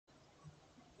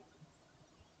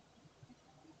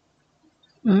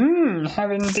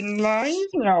Haven't been live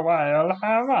in a while,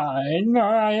 have I? No,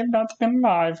 I have not been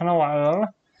live in a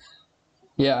while.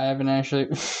 Yeah, I haven't actually.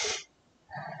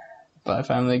 But I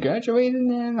finally graduated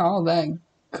and all that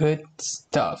good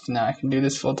stuff. Now I can do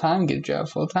this full time, get a job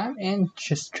full time, and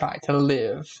just try to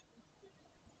live.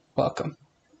 Welcome.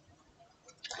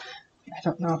 I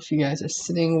don't know if you guys are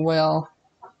sitting well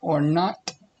or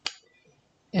not.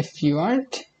 If you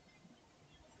aren't,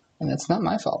 and that's not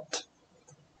my fault.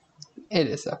 It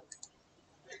is though.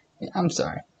 Yeah, I'm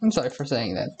sorry. I'm sorry for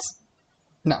saying that's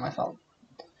not my fault.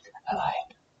 I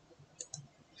lied.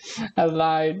 I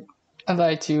lied. I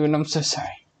lied to you, and I'm so sorry.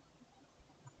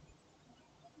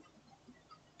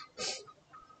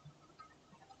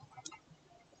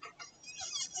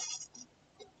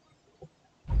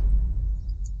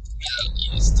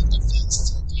 Yes, the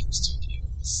Defense Game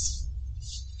Studios.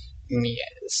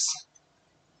 Yes.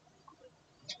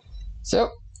 So,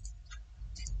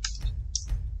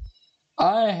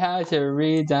 I had to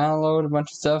re-download a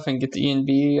bunch of stuff and get the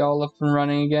ENB all up and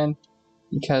running again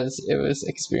because it was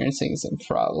experiencing some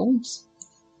problems.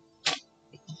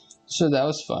 So that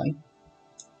was fun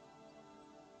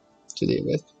to deal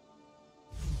with.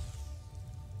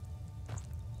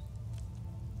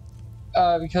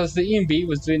 Because the ENB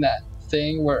was doing that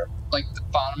thing where like the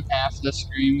bottom half of the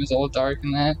screen was all dark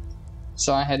and that.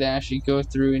 So I had to actually go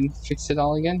through and fix it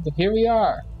all again. But here we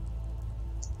are.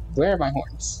 Where are my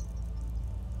horns?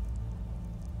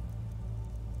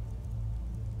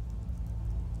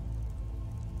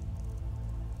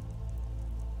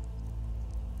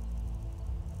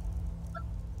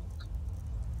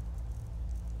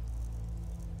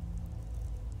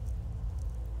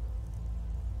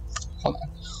 Hold on.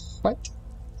 What?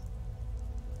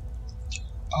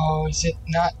 Oh, is it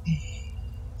not?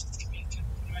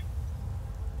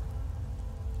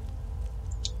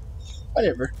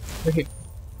 Whatever. We're here.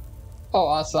 Oh,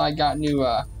 also I got new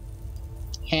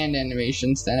hand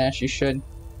animations that actually should.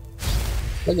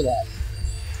 Look at that.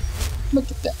 Look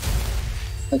at that.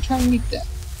 Look how neat that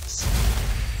is.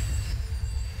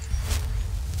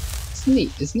 It's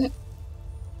neat, isn't it?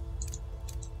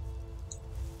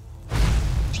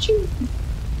 Phew.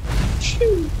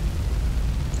 Phew.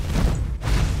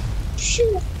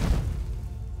 Phew.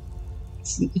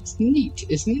 It's neat,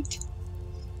 isn't it?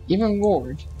 Even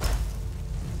Ward.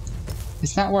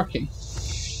 It's not working.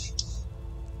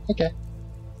 Okay.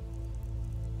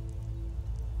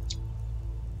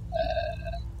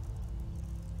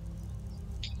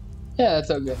 Yeah, that's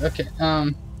all good. Okay.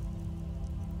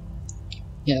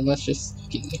 Yeah, let's just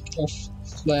get our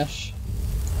flesh.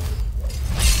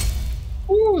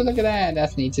 Ooh, look at that.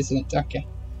 That's neat, isn't it? Okay.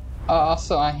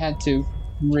 Also, I had to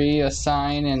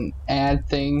reassign and add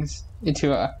things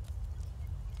into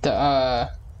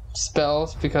the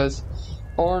spells because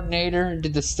Ordinator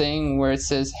did this thing where it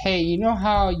says, hey, you know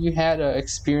how you had an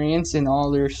experience in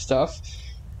all your stuff?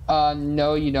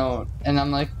 No, you don't. And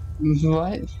I'm like,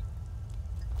 what?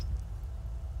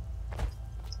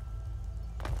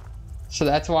 So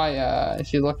that's why,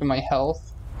 if you look at my health,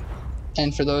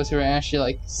 and for those who are actually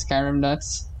like Skyrim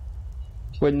nuts,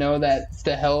 would know that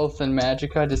the health and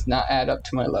magicka does not add up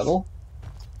to my level.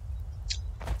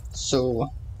 So,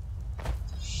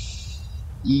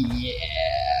 yeah.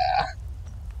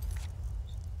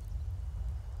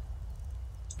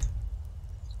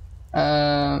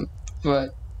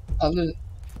 But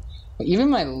even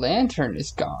my lantern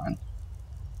is gone.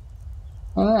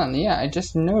 Hold on, yeah, I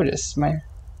just noticed my.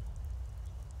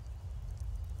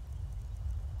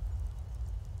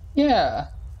 Yeah.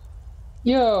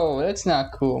 Yo, that's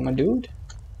not cool, my dude.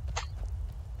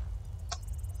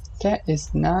 That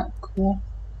is not cool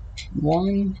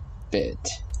one bit.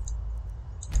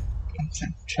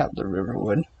 Traveler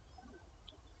Riverwood.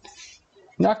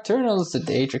 Nocturnal is the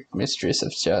daedric mistress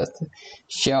of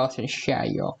Shelth and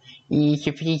Shadow.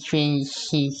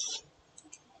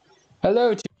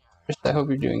 Hello, I hope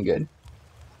you're doing good.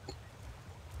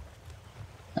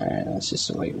 Alright, let's just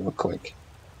wait real quick.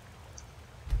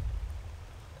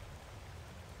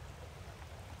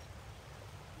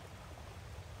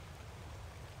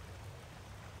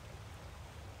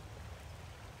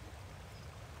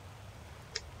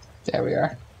 There we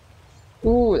are.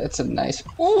 Ooh, that's a nice.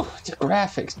 Ooh, the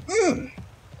graphics.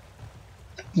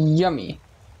 Yummy.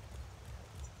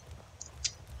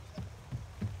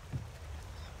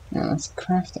 Now let's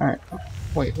craft art.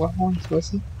 Wait, what ones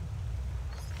was it?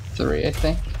 3, I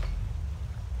think.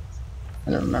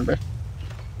 I don't remember.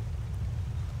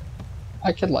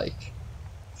 I could like.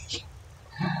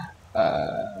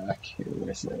 Okay,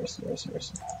 where's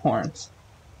horns?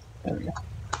 There we go.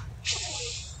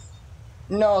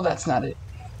 No, that's not it.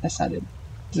 That's not it.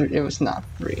 It was not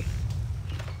 3.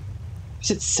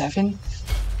 Is it 7?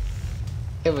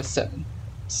 It was 7.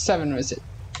 7 was it.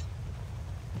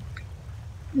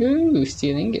 Ooh,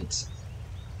 steel ingots.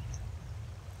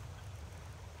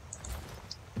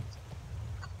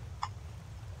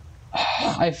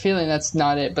 I have a feeling that's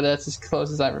not it, but that's as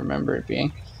close as I remember it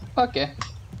being. Okay.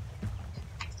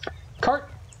 Cart,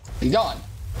 be gone.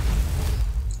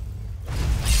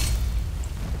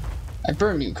 I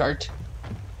burn you, cart.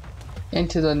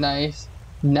 Into the nice,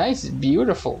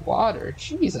 beautiful water.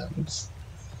 Jesus.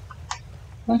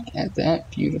 Look at that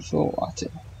beautiful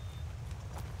water.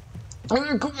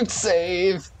 Quick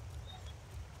save.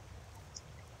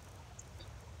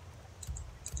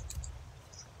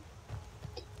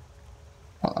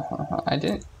 Hold on. I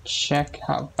didn't check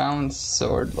how Bound's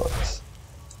sword looks.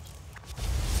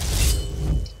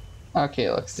 Okay,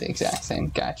 it looks the exact same.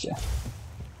 Gotcha.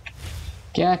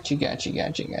 Gotcha.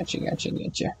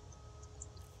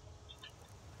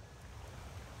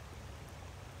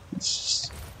 Let's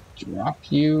just drop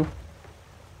you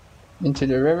into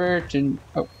the river to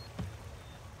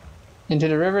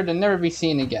never be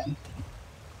seen again.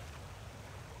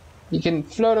 You can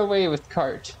float away with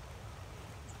cart.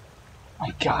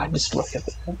 My God, just look at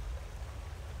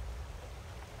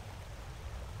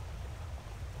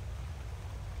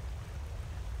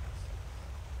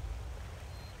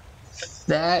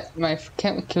that.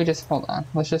 Can we just hold on?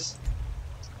 Let's just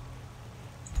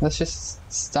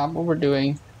stop what we're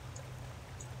doing.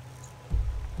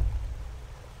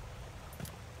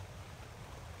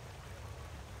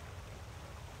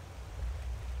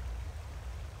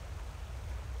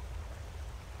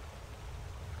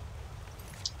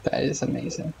 That is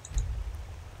amazing.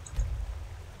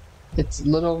 It's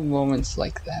little moments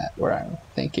like that where I'm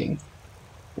thinking,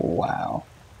 wow,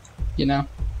 you know?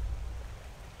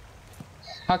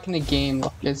 How can a game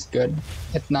look as good,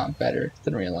 if not better,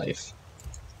 than real life?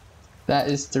 That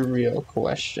is the real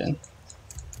question.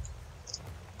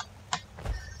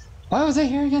 Why was I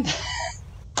here again?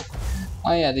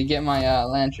 Oh yeah, to get my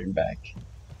lantern back.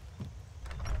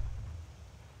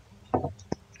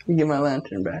 Get my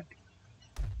lantern back.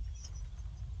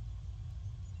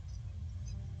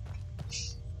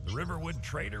 The Riverwood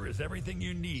Trader is everything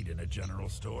you need in a general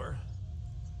store.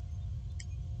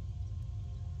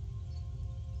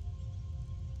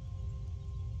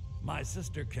 My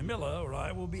sister Camilla or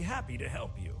I will be happy to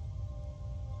help you.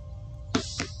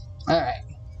 Alright.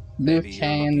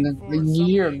 Lucan,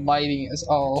 your lighting is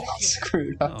all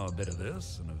screwed up. Oh, a bit of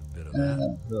this and a bit of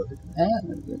that.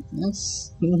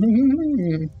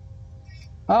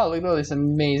 Oh, look at all these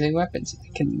amazing weapons I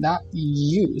cannot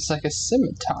use, like a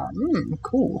scimitar.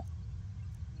 Cool.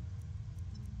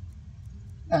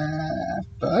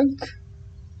 Bug?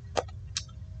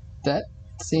 That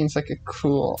seems like a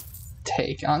cool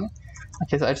take on it.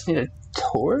 Okay, so I just need a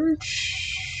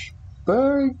torch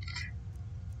bug,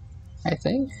 I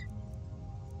think.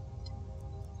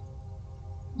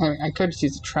 I mean, I could just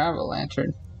use a travel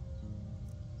lantern.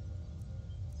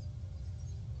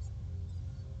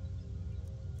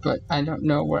 But I don't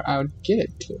know where I would get a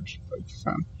torch bug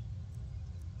from.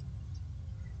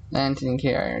 Lantern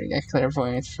care, I already got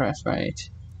clairvoyance, frostbite.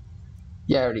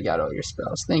 Yeah, I already got all your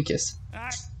spells. Thank you.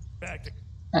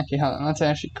 Okay, hold on. Let's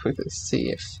actually quickly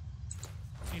see if.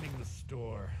 Cleaning the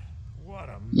store. What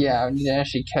a yeah, I need to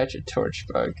actually catch a torch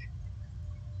bug.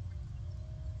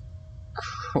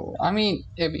 Cool. I mean,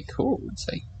 it'd be cool once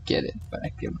I get it, but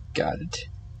I got it.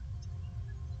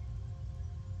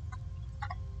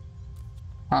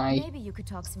 Hi. Maybe you could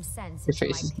talk some sense. Your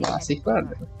face is glossy.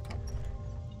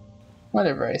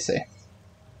 Whatever I say.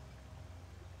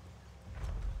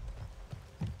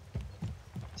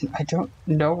 I don't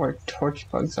know where torch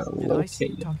bugs are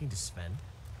located. Talking to Sven?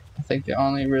 I think they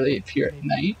only really appear at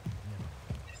night.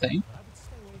 I think.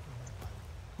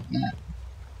 Nah.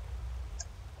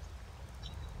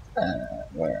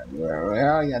 Where?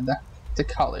 Oh yeah, the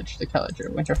college or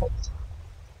Winterhold.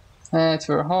 That's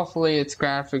where hopefully its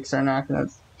graphics are not gonna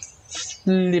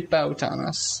flip out on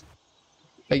us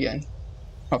again.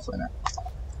 Hopefully not.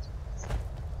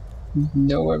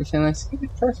 No, everything looks good.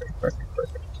 Perfect.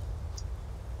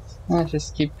 Let's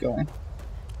just keep going.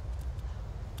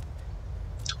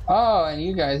 Oh, and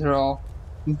you guys are all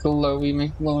glowy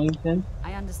McGlowington.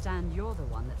 I understand you're the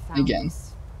one that found again.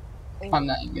 This. I'm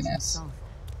not even gonna ask.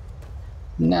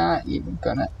 Not even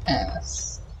gonna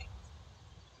ask.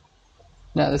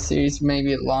 Now the series may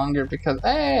be longer because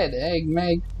hey, the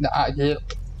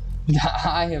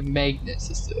Eye of Magnus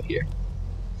is still here.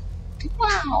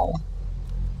 Wow,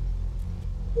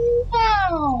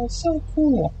 so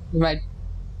cool.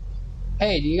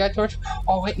 Hey, do you got a torch?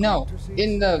 Oh wait, no.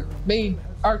 In the main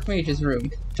Archmage's room,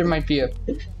 there might be a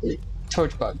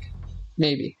torch bug.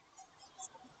 Maybe.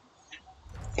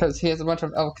 Because he has a bunch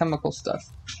of alchemical stuff.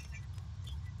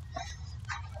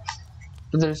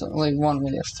 But there's only one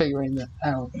way of figuring that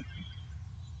out.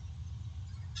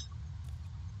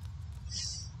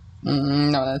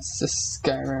 No, that's the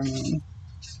Skyrim.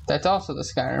 That's also the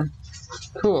Skyrim.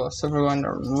 Cool, so we're going the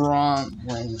wrong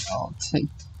way altogether.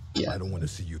 I don't want to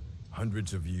see you.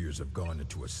 Hundreds of years have gone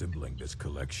into assembling this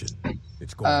collection.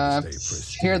 It's going to stay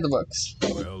pristine. Here are the books.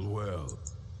 Well, well.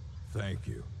 Thank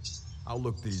you. I'll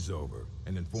look these over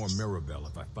and inform Mirabelle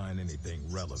if I find anything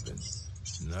relevant.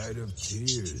 Night of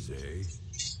Tears, eh?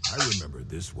 I remember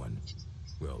this one.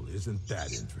 Well, isn't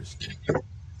that interesting?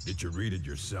 Did you read it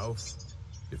yourself?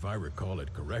 If I recall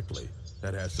it correctly,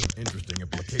 that has some interesting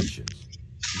implications.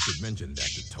 You should mention that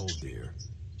to Toldir.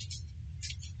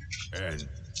 And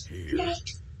here,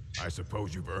 I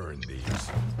suppose you've earned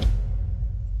these.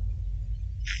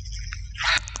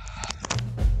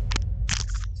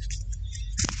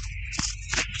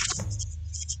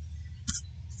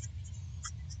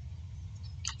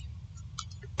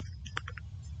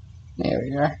 There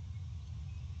we are.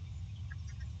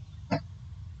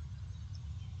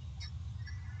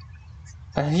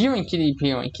 Human Kitty,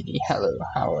 Human Kitty, hello,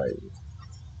 how are you?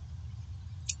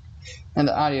 And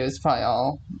the audio is probably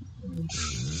all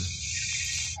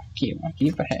Monkey,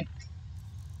 but hey.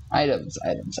 Items.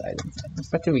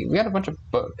 What do we got a bunch of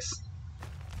books.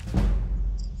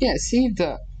 Yeah, see,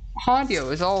 the audio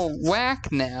is all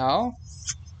whack now.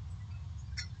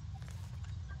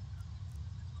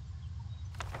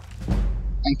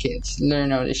 Okay, let's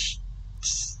learn all this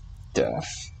stuff.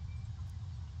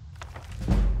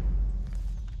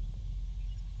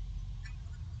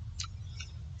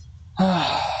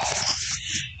 Hello.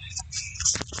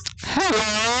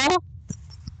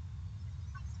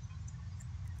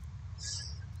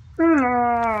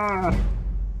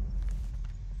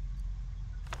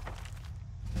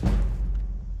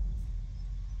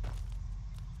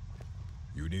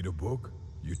 You need a book?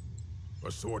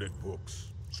 Assorted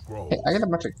books, scrolls. Hey, I got a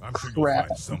bunch of I'm sure you'll crap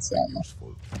find something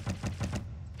useful.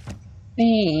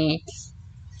 Thanks.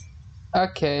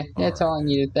 Okay, that's all I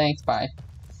needed. Thanks, bye.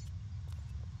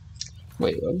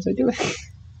 Wait, what was I doing?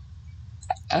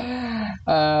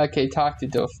 Okay, talk to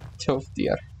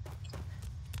Toldir.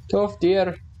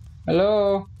 Toldir,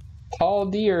 hello, tall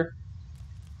deer.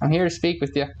 I'm here to speak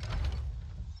with you.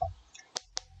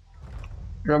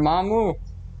 Ramamu,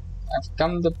 I've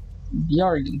come to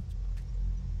Bjargen.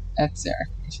 That's there.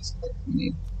 It's just what we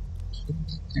need.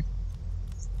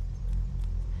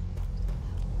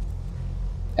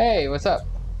 Hey, what's up?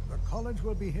 The college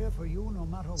will be here for you no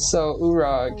matter what. So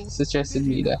Urag suggested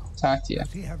me to talk to you.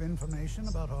 Does he have information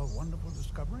about our wonderful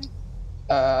discovery?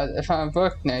 I found a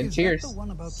book now. Is Cheers. that the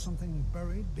one about something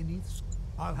buried beneath?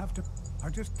 I'll have to.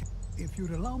 If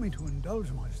you'd allow me to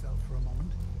indulge myself for a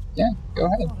moment. Yeah, go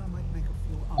ahead. I thought I might make a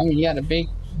few. I mean, you got a big,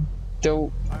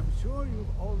 dope, I'm sure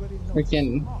you've already noticed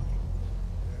freaking. the markings.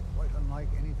 They're quite unlike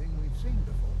anything we've seen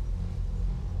before.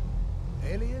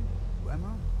 Aliad,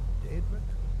 Wemmer, Daedric,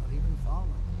 not even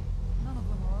Farmer. None of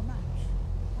them are a match.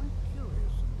 Quite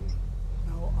curious indeed.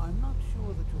 Now, I'm not sure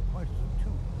that you're quite as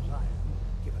attuned as I am,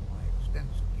 given my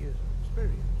extensive years of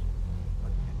experience.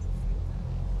 But can you feel that?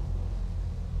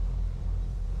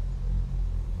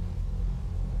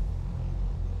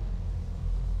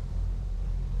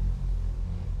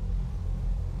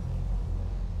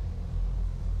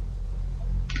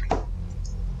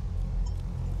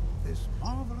 This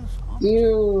marvelous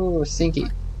Ew, stinky.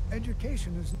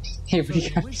 education is Hey, so what do you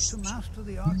you got? wish to master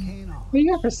the arcane art. What do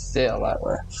you got for sale that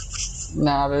way?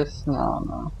 Novice?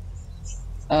 No.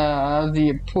 The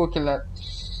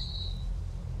Apocalypse.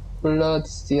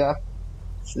 Bloodsteer.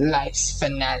 Life's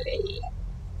finale.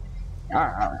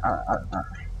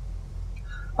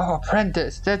 Oh,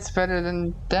 Apprentice. That's better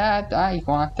than that. I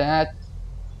want that.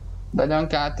 But I don't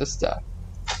got the stuff.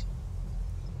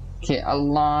 Okay,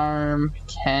 Alarm.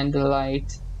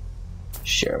 Candlelight.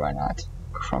 Sure, why not?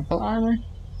 Crumple Armor?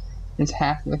 It's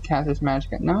half of the counter's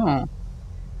magic. No.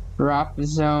 Drop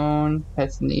Zone.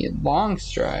 That's neat. Long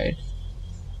Stride.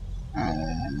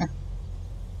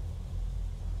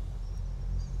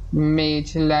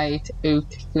 Mage Light.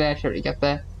 Oak Flash. Already got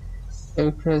that.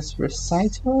 Okra's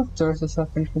Recital? Doors of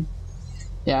Self Control.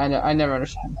 Yeah, I never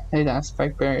understand. Hey, down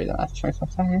Spike Barrier the last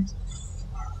 25 seconds.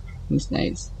 It's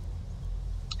nice.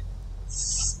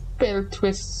 Spell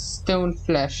Twist Stone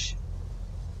Flesh.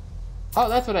 Oh,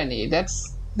 that's what I need.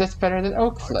 That's better than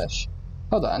Oak Flesh.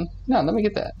 Hold on. No, let me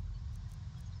get that.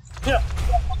 Yeah.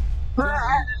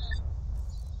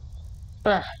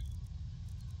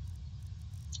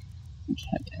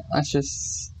 Okay, let's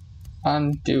just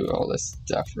undo all this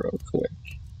stuff real quick.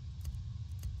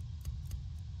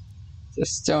 The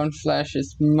stone flesh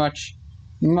is much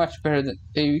better than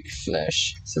oak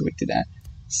flesh, so we do that.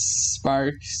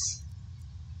 Sparks.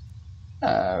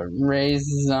 Raise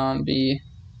zombie.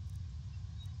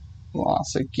 We'll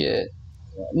also get...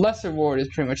 Lesser ward is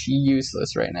pretty much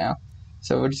useless right now,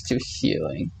 so we'll just do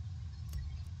healing.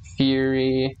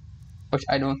 Fury, which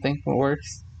I don't think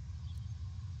works.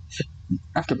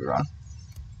 I could be wrong.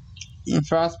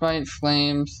 Frostbite,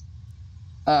 flames,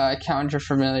 counter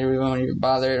familiar, we won't even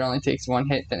bother, it only takes one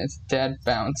hit, then it's dead,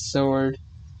 bounce sword,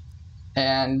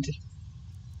 and...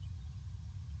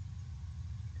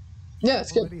 Yeah,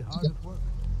 that's good.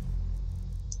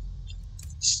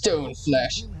 Stone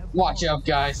flesh. Watch out,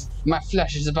 guys. My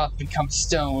flesh is about to become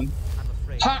stone.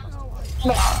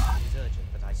 Ha!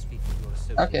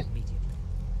 Okay.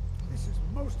 This is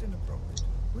most inappropriate.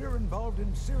 We're involved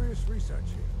in serious research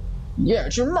here. Yeah,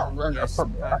 it's your mom. Yes, no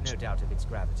doubt of its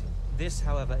gravity. This,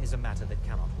 however, is a matter that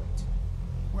cannot wait.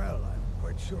 Well, I'm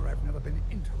quite sure I've never been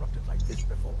interrupted like this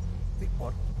before. The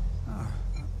odd...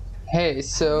 Hey,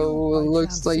 so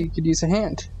looks like you could use a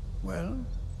hand. Well,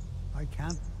 I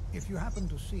can't. If you happen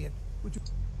to see it, would you...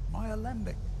 My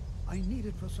alembic. I need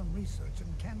it for some research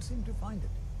and can't seem to find it.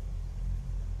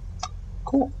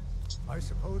 Cool. I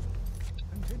suppose...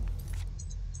 Continue.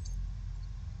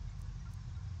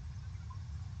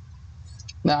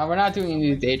 No, we're not doing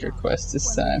any Daedra quests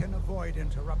this time. Can avoid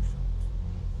interruptions.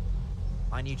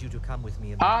 I need you to come with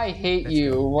me. I hate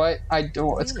you. Go. What? I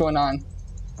don't. What's going on?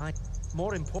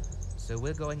 More important. So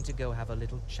we're going to go have a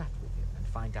little chat with him and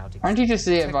find out. Aren't you just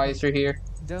the advisor here?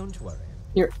 Don't worry.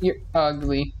 You're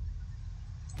ugly.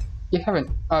 You have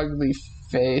an ugly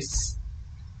face.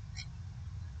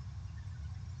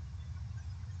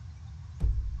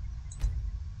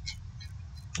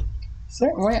 Is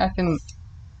there a way I can...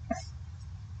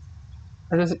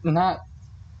 Or does it not?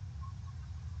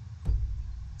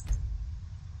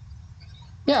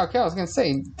 Yeah, okay, I was gonna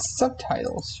say,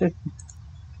 subtitles should...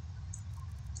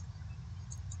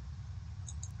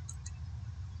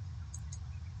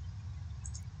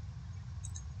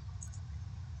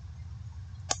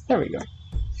 There we go.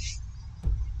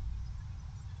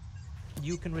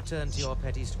 You can return to your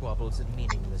petty squabbles and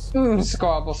meaningless...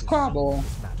 Squabble, squabble.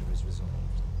 This matter is resolved.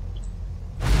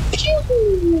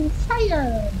 Pew!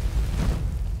 Fire!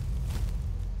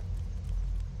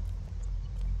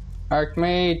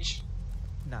 Archmage.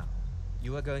 Now,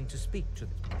 you are going to speak to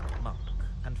the monk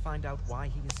and find out why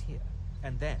he is here.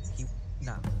 And then he...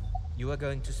 Now, you are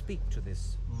going to speak to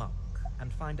this monk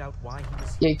and find out why he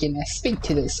is here. You're gonna speak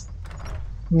to this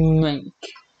monk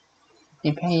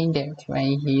and find out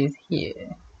why he is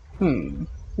here.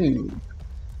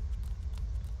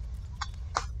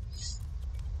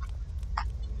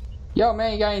 Yo,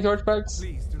 man, you got any torch bugs?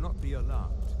 Please do not be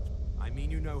alarmed. I mean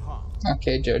you no harm.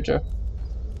 Okay, Jojo.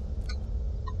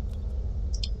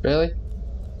 Really?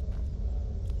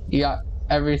 You got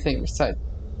everything besides...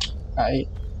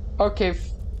 Okay,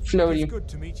 Floaty. It's good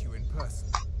to meet you in person.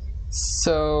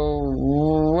 So,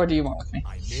 what do you want with me?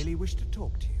 I merely wish to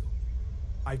talk to you.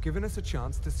 I've given us a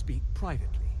chance to speak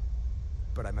privately.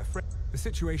 But I'm afraid the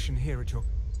situation here at your...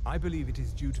 I believe it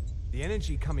is due to... The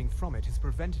energy coming from it has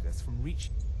prevented us from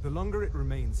reaching... The longer it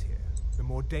remains here, the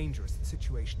more dangerous the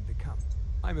situation becomes.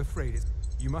 I'm afraid it's...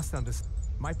 You must understand.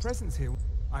 My presence here...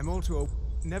 I'm all too...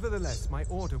 Nevertheless, my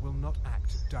order will not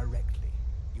act directly.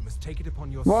 You must take it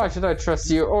upon yourself. Why should I trust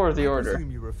you or the order? I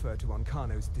presume you refer to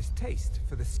Ankano's distaste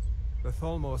for the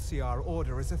Thalmor see our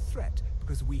order as a threat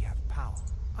because we have power.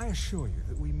 I assure you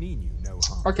that we mean you no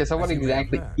harm. Okay, so what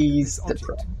exactly is the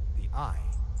problem? The eye.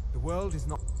 The world is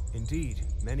not... Indeed,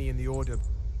 many in the order...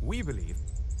 We believe...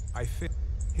 I fear...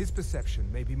 His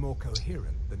perception may be more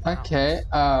coherent than Okay,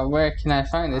 where can I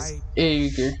find this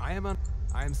ogre? I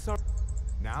am sorry.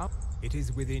 Now, it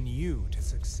is within you to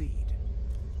succeed.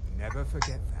 Never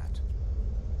forget that.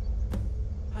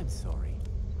 I'm sorry.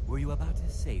 Were you about to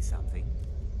say something?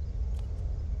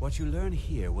 What you learn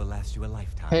here will last you a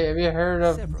lifetime. Hey, have you heard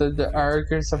of the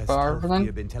ogres of Barberland?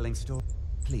 You've been telling stories.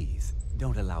 Please,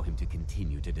 don't allow him to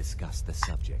continue to discuss the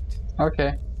subject.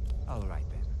 Okay. All right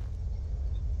then.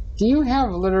 Do you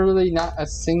have literally not a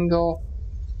single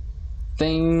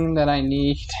thing that I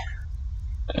need?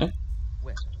 Well,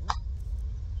 what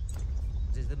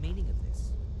is the meaning of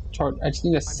this? Torch. I just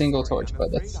need a single torch,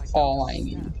 but that's all I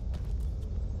need.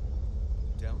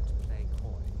 Don't play coy.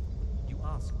 You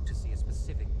asked to see a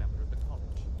specific member of the college.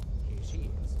 Here she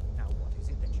is. Now what is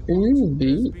it that you want? Ooh, There's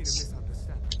been a beats.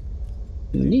 misunderstanding.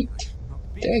 Neat. I shall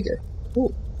not be. Dagger.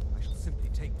 Ooh. I shall simply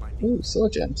take my leave. Ooh, soul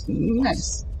gems.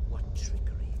 Nice. What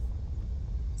trickery.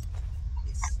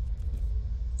 This.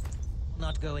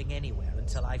 Not going anywhere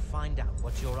until I find out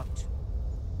what you're up to.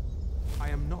 I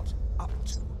am not. up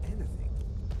to anything.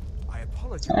 I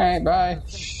apologize. Alright, bye. for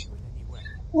offending you in any way.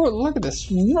 Oh, look at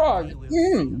this rug.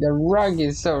 The rug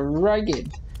is so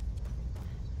rugged.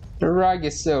 The rug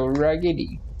is so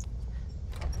ruggedy.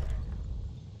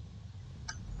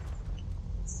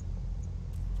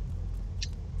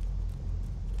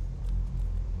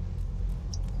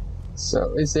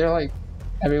 So, is there like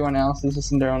everyone else is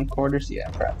just in their own quarters? Yeah,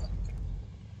 probably.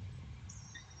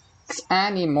 'Cause I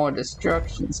need more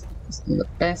destructions. It's the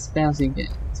best bouncing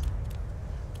games.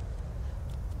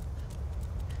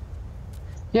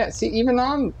 Yeah, see, even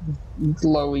I'm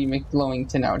glowy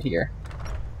McGlowington out here.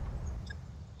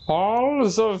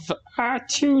 Halls of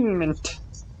attunement.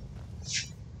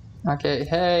 Okay,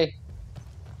 hey.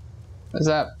 What's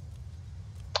up?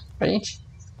 Ready?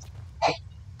 Hey.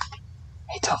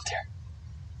 Hey, Top Tier.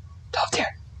 Top Tier.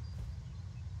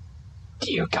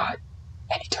 Do you got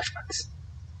any touch marks?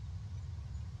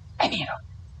 Any of them?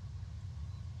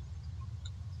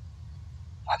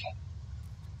 Okay.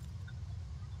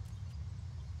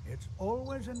 It's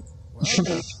always an...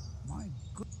 Well, my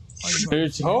good...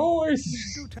 It's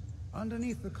always...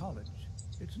 Underneath the college.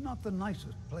 It's not the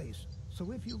nicest place,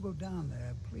 so if you go down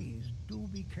there, please do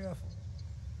be careful.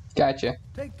 Gotcha.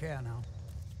 Take care now.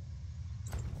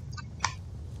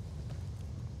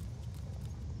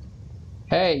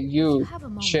 Hey, you Have a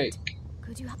moment. shake.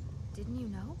 Could you? Didn't you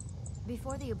know?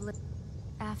 Before the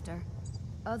after,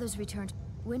 others returned.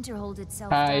 Winterhold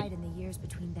itself Hi. died in the years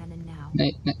between then and now.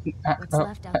 What's Oh,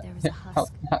 left out there is a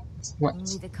husk.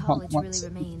 Only the college really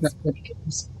remains.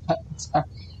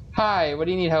 Hi, what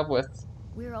do you need help with?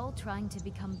 We're all trying to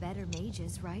become better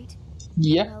mages, right?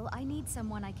 Yeah. Well, I need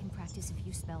someone I can practice a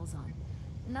few spells on.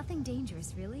 Nothing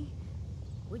dangerous, really.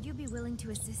 Would you be willing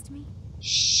to assist me?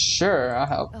 Sure, I'll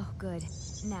help. Oh, good.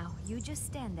 Now, you just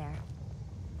stand there.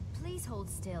 Please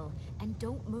hold still, and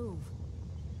don't move.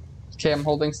 Okay, I'm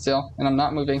holding still, and I'm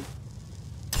not moving.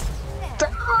 There.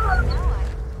 Now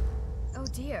oh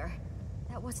dear.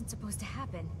 That wasn't supposed to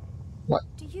happen. What?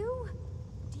 Do you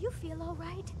feel all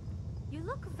right? You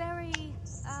look very,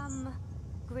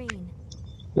 green.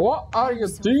 What are I'm you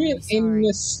so doing very in sorry.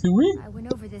 the swim? I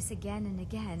went over this again and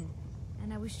again,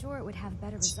 and I was sure it would have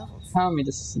better results. Tell me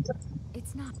this isn't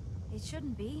It's not. It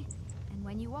shouldn't be. And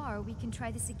when you are, we can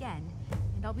try this again,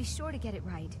 and I'll be sure to get it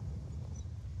right.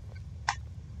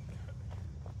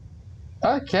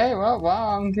 Okay, well,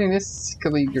 I'm getting this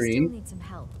sickly I still green. need some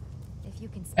help. If you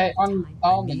can Hey, spare the time. I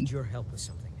Almond. need your help with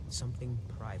something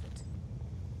private.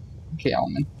 Okay,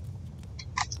 Almond.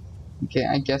 Okay,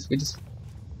 I guess we just...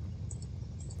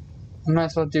 I might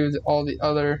as well do all the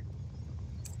other...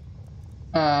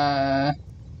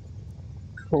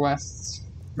 quests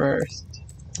first.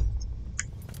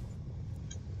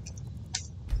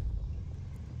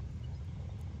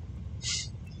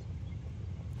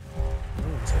 No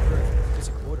one's heard of the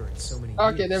physical order in so many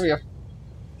Okay, years. there we go.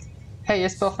 Hey, your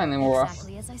spell finally wore off.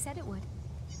 Exactly as I said it would.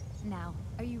 Now,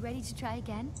 are you ready to try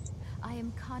again? I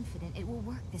am confident it will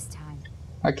work this time.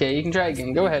 Okay, you can try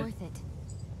again. Go ahead. Worth it.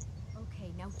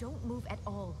 Okay, now don't move at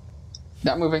all.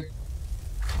 Not moving.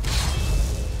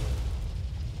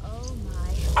 Oh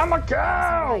my. I'm a That's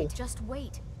cow! all right, just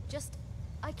wait.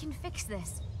 I can fix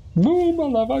this. Boom,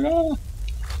 motherfucker!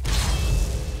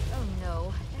 Oh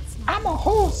no, that's not. I'm a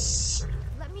horse!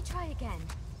 Let me try again.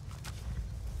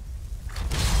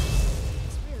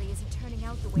 This really isn't turning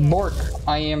out the way Bork,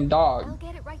 I am I'll dog.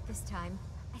 get it right this time.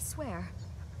 I swear.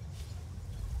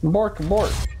 Bork,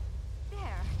 bork.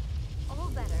 There.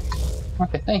 All better.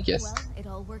 Okay, thank you. Well, it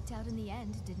all worked out in the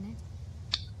end, didn't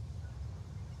it?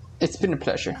 It's been a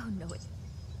pleasure. Oh no,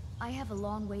 I have a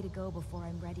long way to go before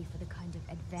I'm ready for the kind of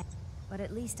advance. But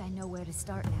at least I know where to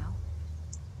start now.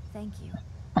 Thank you.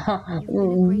 You've been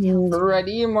a great help to me.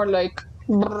 Ready? More like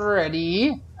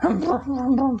ready. All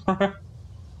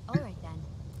right then.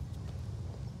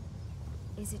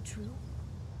 Is it true?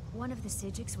 One of the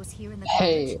Sijiks was here in the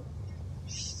Hey. college?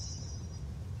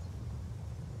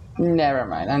 Never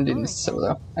mind, I'm doing this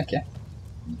solo. Okay.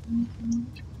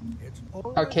 It's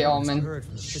always Okay, No one's Almond. heard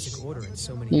from the physical order in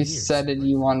so many You years. said it,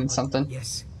 you wanted something.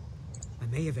 Yes. I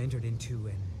may have entered into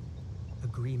an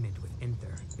agreement with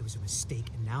Enther. It was a mistake,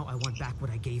 and now I want back what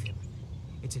I gave him.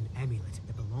 It's an amulet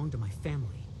that belonged to my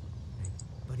family.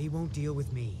 But he won't deal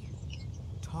with me.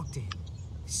 Talk to him.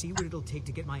 See what it'll take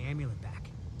to get my amulet back.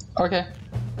 Okay.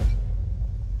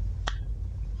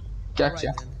 Gotcha.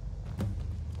 All right, then.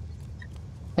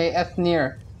 Hey,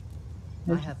 Ethnir.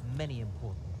 I have many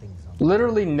important things on.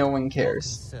 Literally no one Your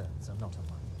cares. concerns are not on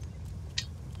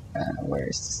mine.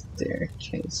 Where's the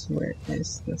staircase? Where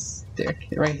is the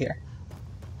staircase? Right here.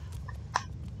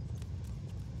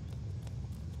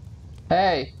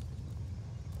 Hey!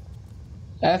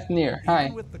 Ethnir, hi.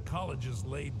 Even with the college's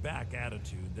laid-back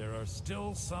attitude, there are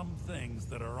still some things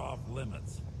that are off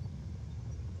limits.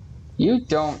 You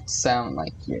don't sound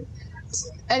like you.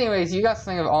 Anyways, you got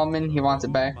something of almond. He wants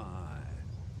it back. Oh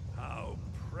my, how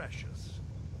precious.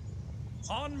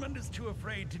 Onmund is too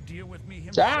afraid to deal with me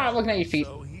himself. Ah, looking at your feet.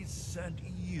 So he sent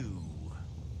you.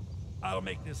 I'll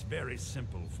make this very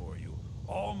simple for you.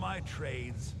 All my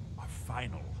trades are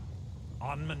final.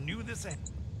 Onmund knew this,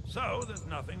 so there's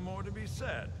nothing more to be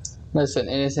said. Listen,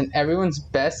 it is in everyone's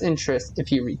best interest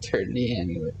if you return the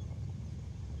amulet.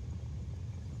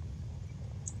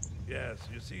 Yes,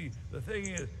 you see, the thing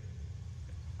is,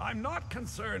 I'm not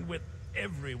concerned with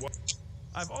everyone.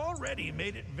 I've already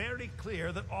made it very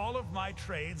clear that all of my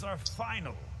trades are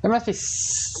final. There must be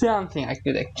something I could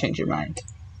do that could change your mind.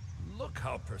 Look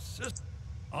how persistent.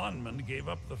 Onmund gave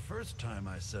up the first time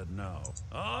I said no.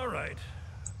 All right.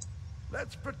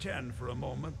 Let's pretend for a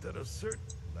moment that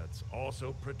let's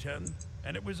also pretend,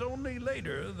 and it was only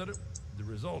later that the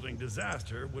resulting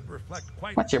disaster would reflect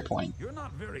quite... What's your point? You're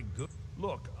not very good.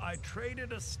 Look, I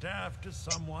traded a staff to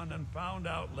someone and found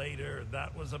out later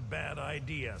that was a bad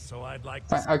idea, so I'd like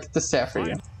to... Fine, I'll get the staff for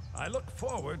you. I look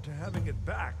forward to having it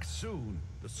back soon.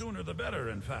 The sooner the better,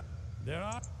 in fact.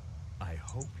 I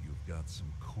hope you've got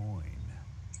some coin.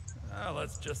 Well,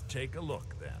 let's just take a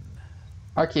look then.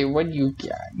 Okay, what do you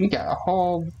got? You got a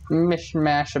whole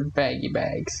mishmash of baggy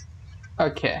bags.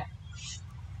 Okay.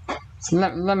 So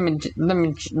let me just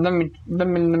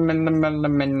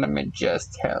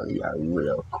tell you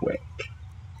real quick.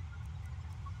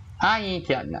 I ain't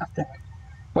got nothing.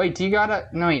 Wait, do you got a...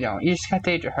 No, you don't. You just got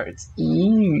Danger Hearts.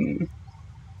 Ew.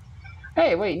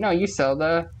 Hey, wait, no, you sell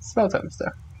the spell tome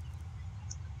stuff.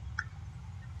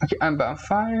 Okay, Unbound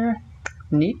Fire.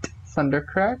 Neat.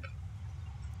 Thundercrack.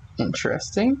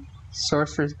 Interesting.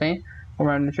 Sorcerer's Bane.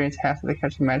 Around the drains half of the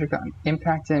catching magic on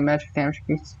impact and magic damage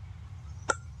increase.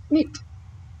 Neat.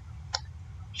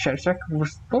 Shatterstruck.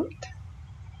 Bullet.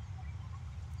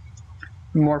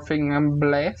 Morphing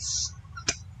Blast.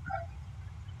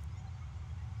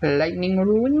 Lightning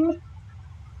Rune.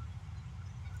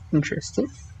 Interesting.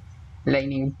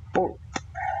 Lightning Bolt.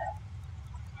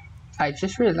 I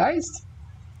just realized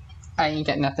I ain't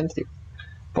got nothing to do.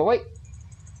 But wait.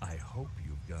 I hope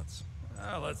you've got some...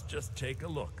 Well, let's just take a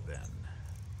look then.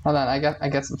 Hold on, I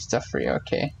got some stuff for you,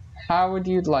 okay? How would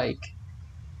you like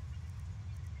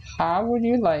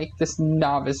this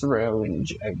novice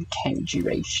range of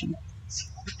conjuration?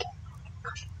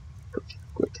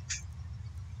 Good.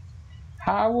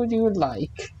 How would you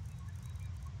like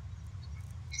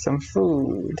some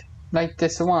food? Like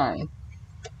this wine?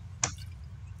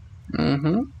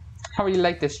 How would you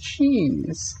like this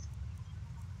cheese?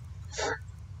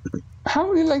 How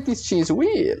would you like these cheese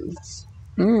wheels?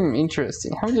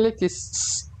 Interesting. How would you like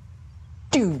this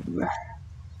stew?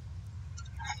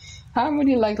 How would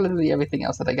you like literally everything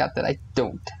else that I got that I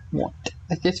don't want?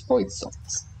 Like this void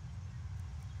salts.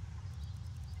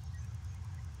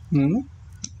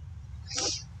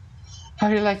 How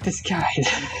do you like this guide?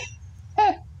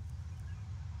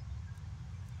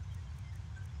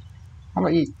 How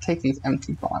about you take these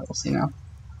empty bottles, you know?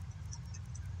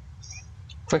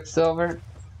 Quicksilver.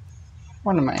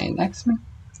 What am I, X-Men?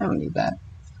 I don't need that.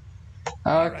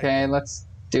 Okay, let's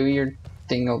do your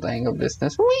dingle-dangle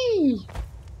business. Whee!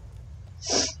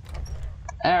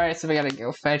 Alright, so we gotta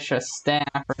go fetch a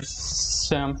staff or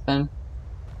something.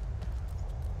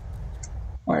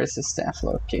 Where is the staff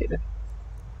located?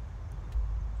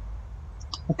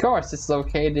 Of course, it's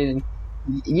located in...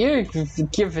 You're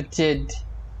gifted.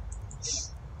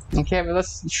 Okay, but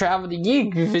let's travel to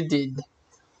Yigvid.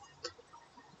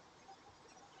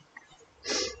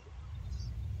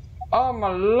 Oh my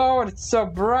lord, it's so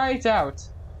bright out.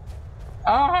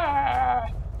 Ah!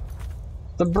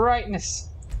 The brightness.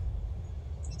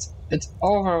 It's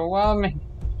overwhelming.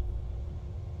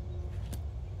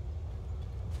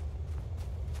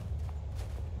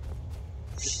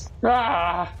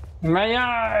 Ah! My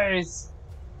eyes!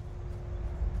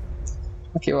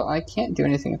 Okay, well, I can't do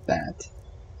anything with that.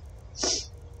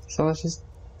 So let's just...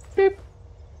 Beep.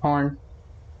 Horn.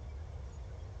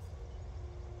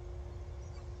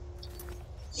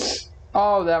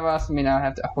 Oh, that must mean I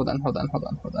have to... Hold on.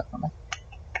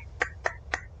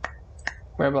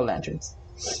 Wearable lanterns.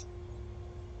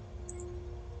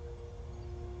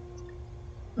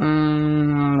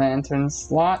 Lantern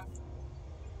slot.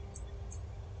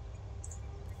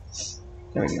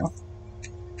 There we go.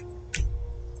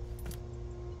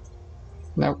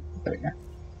 Nope, there we go.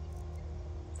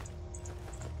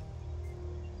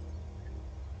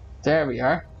 There we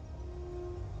are.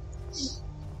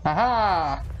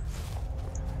 Haha!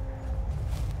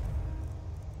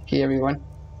 Okay, everyone.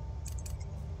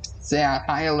 Stay on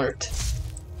high alert.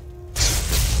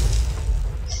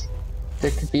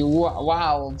 There could be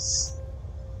wilds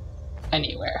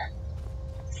anywhere.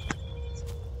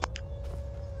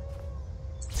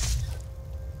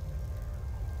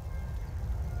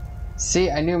 See,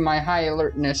 I knew my high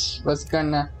alertness was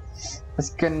gonna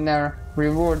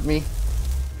reward me.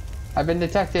 I've been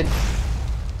detected.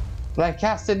 But I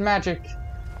casted magic.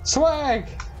 Swag!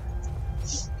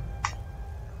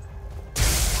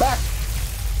 Back!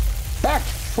 Back,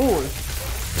 fool!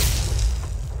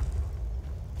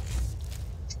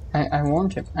 I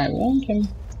warned him. I warned him.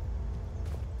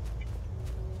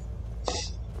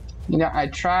 You know, I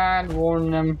tried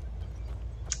warning him,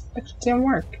 but it didn't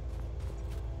work.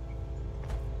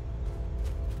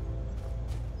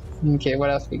 Okay,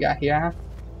 what else we got here, huh?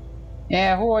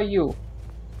 Yeah, who are you?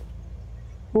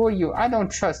 Who are you? I don't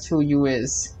trust who you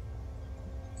is.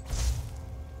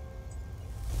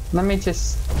 Let me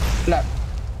just flap.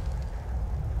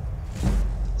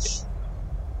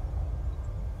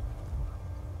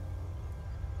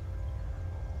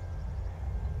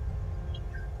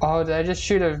 Oh, did I just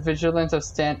shoot a vigilant of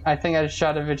I think I just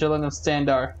shot a vigilant of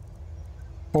Standar.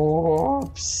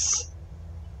 Oops.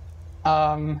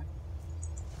 Oh,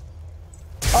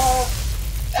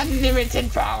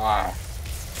 unlimited power.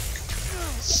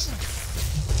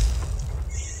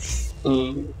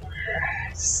 Ooh.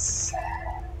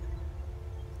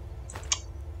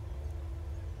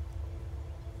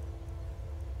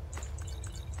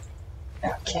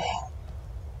 Okay.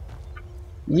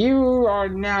 You are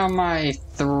now my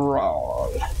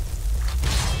thrall.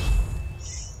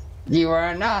 You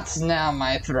are not now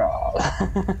my thrall.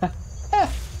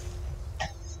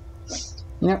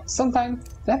 You know, sometimes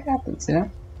that happens, you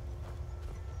know?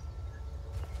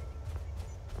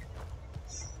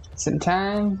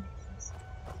 Sometimes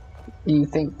you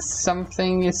think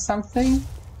something is something,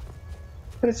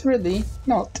 but it's really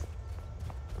not.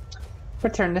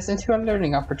 But turn this into a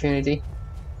learning opportunity.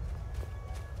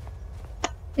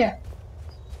 Yeah.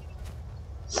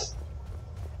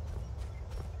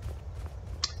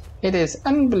 It is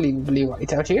unbelievably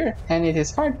white out here, and it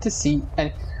is hard to see,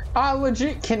 and I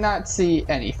legit cannot see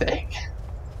anything.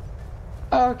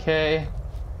 Okay.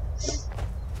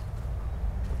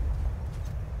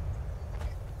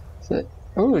 So,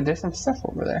 ooh, there's some stuff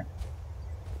over there.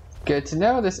 Good to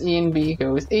know this E&B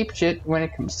goes apeshit when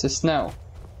it comes to snow.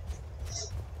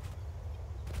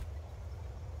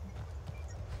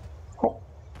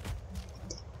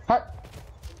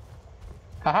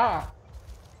 Haha!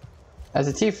 As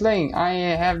a tiefling, I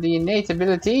have the innate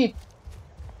ability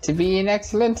to be an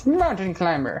excellent mountain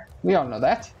climber. We all know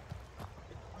that.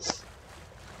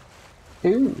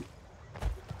 Ooh.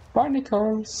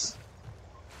 Barnacles.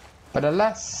 But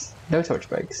alas, no torch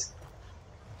bikes.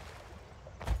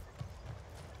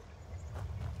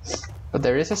 But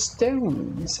there is a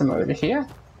stone somewhere over here.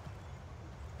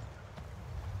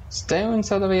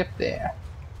 Stone's all the way up there.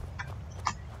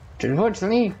 Which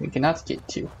unfortunately, we cannot get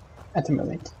to at the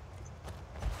moment.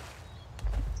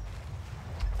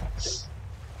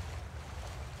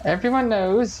 Everyone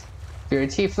knows, if you're a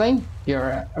tiefling,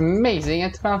 you're amazing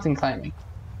at mountain climbing.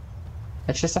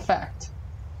 It's just a fact.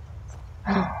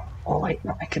 Oh wait,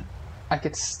 no, I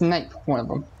could snipe one of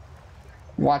them.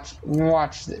 Watch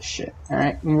this shit,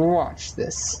 alright? Watch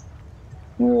this.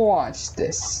 Watch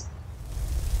this.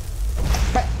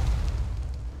 But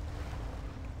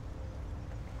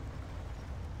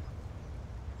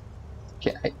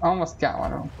okay, I almost got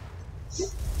one of them.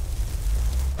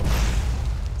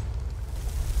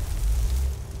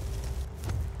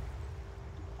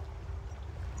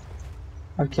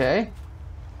 Okay.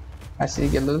 I see you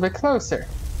get a little bit closer.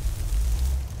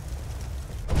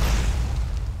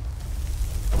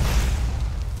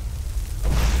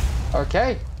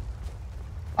 Okay.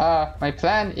 My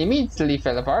plan immediately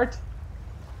fell apart.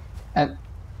 And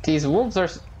these wolves are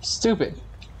stupid.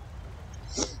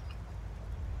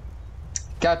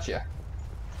 Gotcha.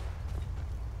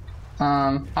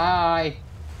 Hi.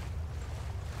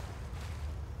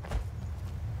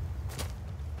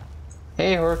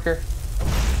 Hey, worker.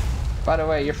 By the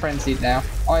way, you're frenzied now.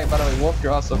 Oh yeah, by the way, Wolf,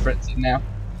 you're also frenzied now.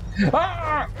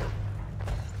 Ah!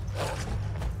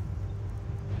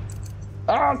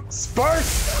 Ah, spark!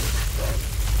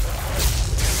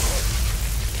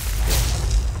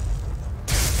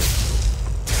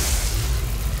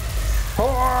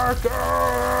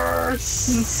 Porkers!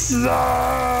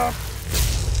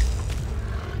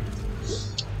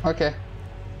 Okay.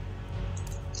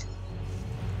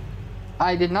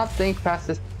 I did not think past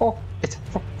this. Oh, it's.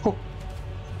 Oh.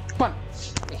 Come on.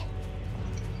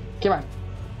 Come on.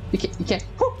 You can't.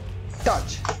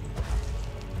 Dodge.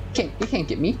 You can't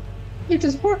get me. You're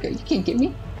just worker. You can't get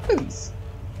me. Please.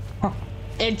 Huh.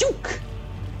 And juke!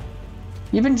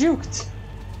 You've been juked.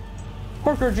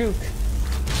 Horker juke.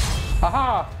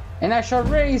 Haha! And I shall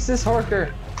raise this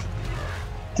Horker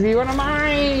to be one of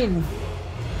mine!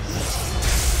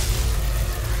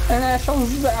 And I shall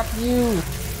zap you!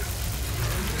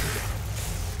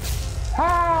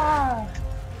 Ha!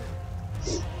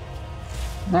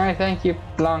 Alright, thank you,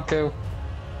 Blonko.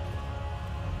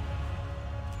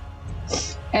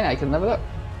 And I can level up.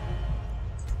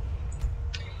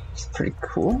 It's pretty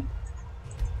cool.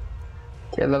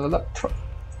 Okay, level up.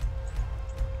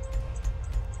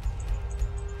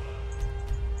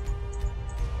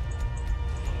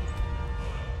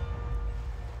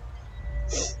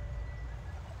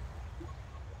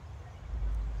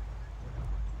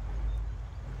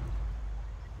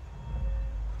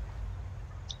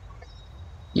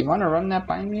 You want to run that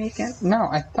by me again? No,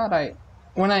 I thought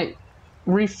when I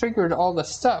refigured all the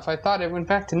stuff, I thought it went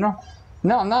back to normal.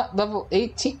 No, I'm not level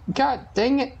 18. God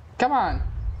dang it. Come on.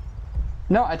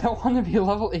 No, I don't want to be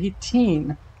level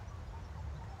 18.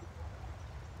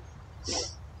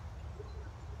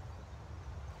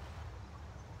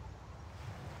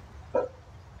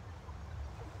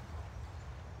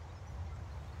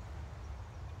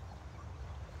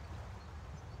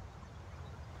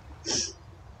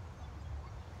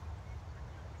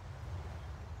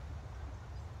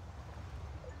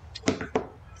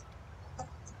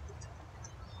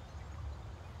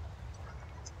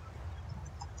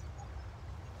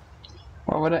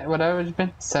 What would I have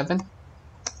been? 7?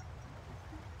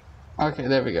 Okay,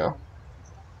 there we go.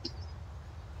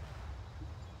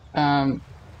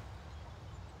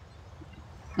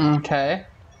 Okay.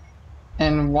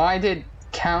 And why did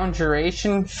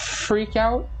Conjuration freak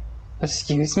out?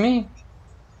 Excuse me?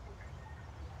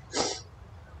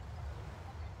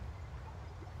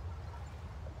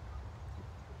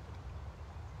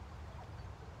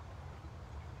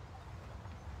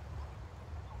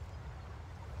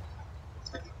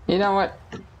 You know what?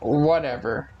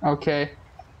 Whatever, okay?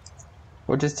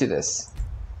 We'll just do this.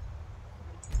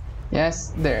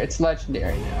 Yes, there, it's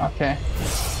legendary now, okay?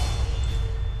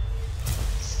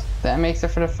 That makes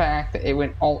up for the fact that it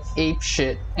went all ape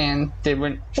shit and they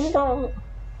went.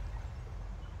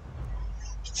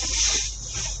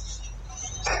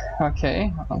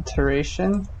 Okay,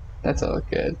 alteration. That's all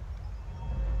good.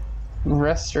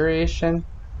 Restoration.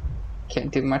 Can't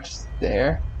do much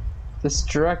there.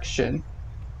 Destruction.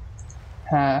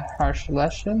 Harsh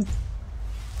lesson.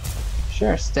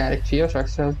 Sure, static field truck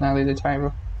cells now lead to time.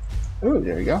 Ooh,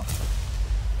 there we go.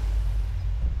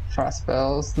 Frost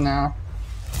spells now.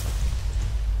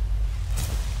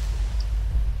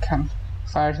 Come.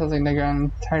 Fire tilting the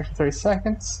ground timed for 30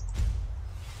 seconds.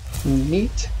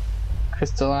 Neat.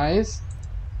 Crystallize.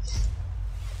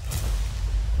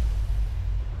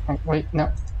 Oh, wait,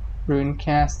 no.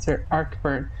 Runecaster,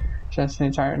 Arcbird. Just an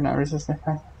entire not resistant.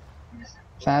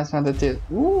 Plasma that did.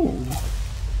 Ooh.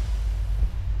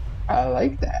 I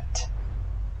like that.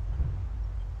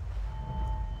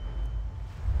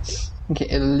 Okay,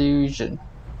 illusion.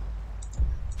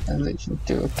 Illusion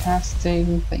dual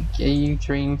casting. Thank you,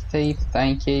 Dream Thief.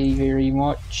 Thank you very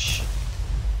much.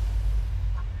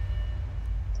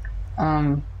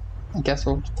 I guess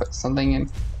we'll put something in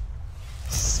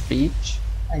speech,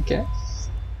 I guess.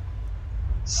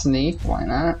 Sneak, why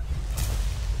not?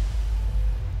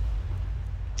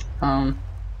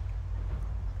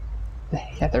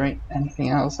 Yeah, there ain't anything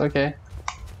else, okay.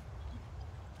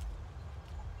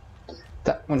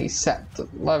 That when he set the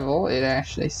level, it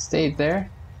actually stayed there.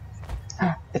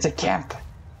 It's a camp!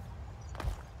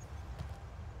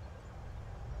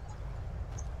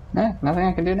 Nah, nothing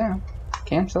I can do now.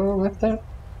 Camp's all lifted.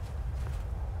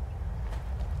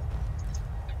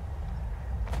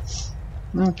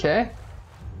 Okay.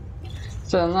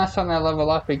 So unless when I level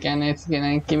up again, it's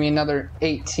gonna give me another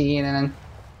 18 and then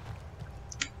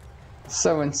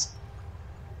so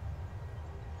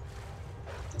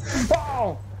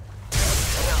oh!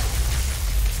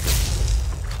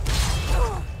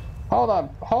 Hold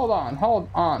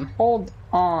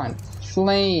on.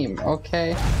 Flame,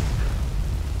 okay.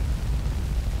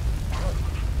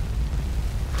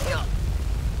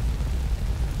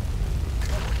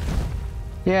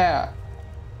 Yeah.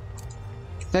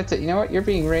 That's it. You know what? You're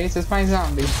being raised as my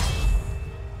zombie.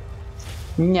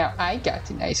 Now I got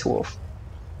the nice wolf.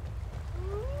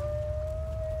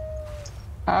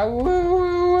 Ah, woo,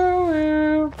 woo, woo,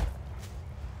 woo.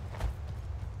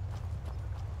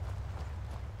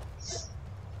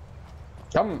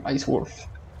 Come, ice wolf.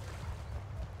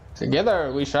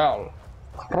 Together we shall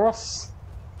cross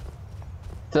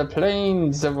the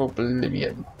plains of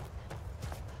oblivion.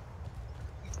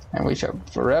 And we shall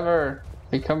forever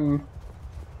become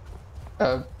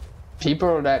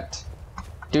people that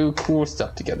do cool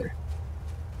stuff together.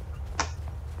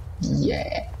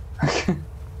 Yeah.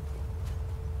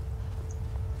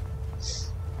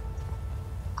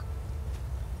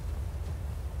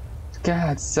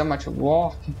 God, so much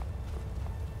walking.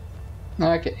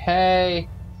 Okay, hey.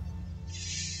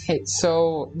 Hey,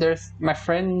 so there's my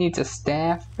friend needs a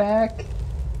staff back.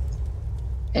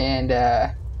 And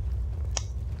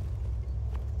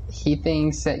he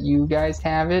thinks that you guys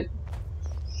have it.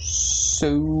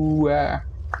 So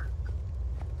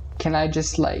can I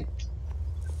just like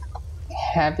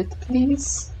have it,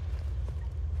 please?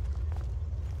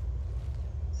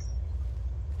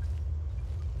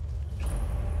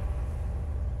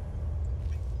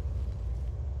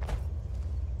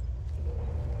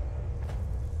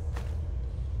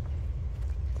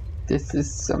 This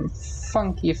is some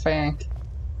funky fank.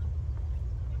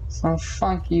 Some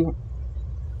funky.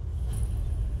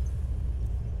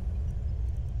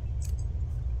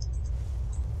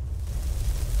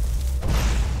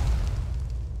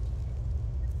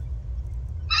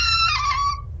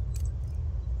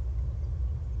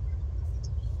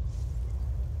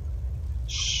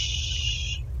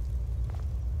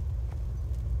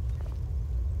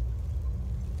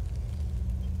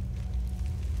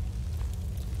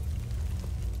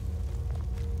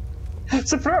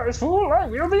 Surprise, fool! I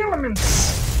wield the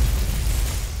elements!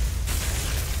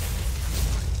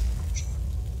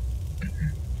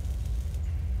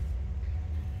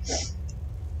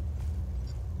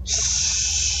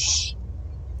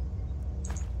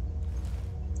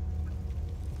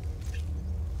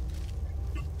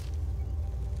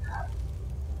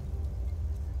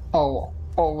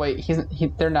 Oh wait,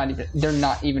 they're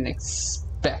not even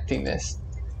expecting this.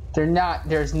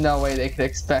 There's no way they could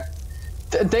expect.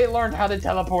 They learned how to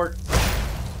teleport.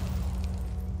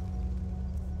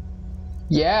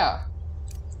 Yeah.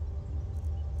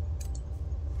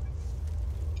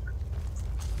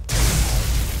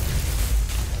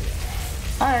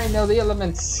 I know the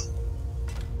elements.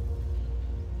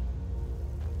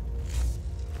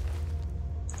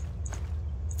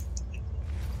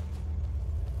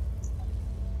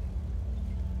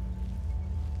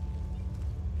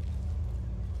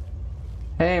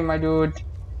 Hey, my dude.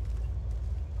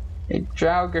 Hey,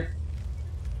 Jogger.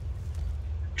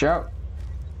 Jog.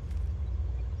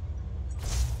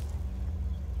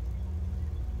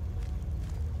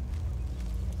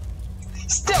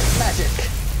 Stealth magic!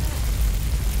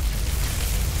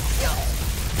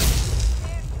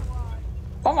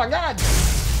 Oh my god!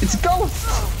 It's a ghost!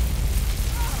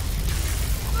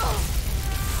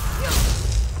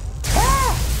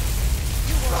 Ah!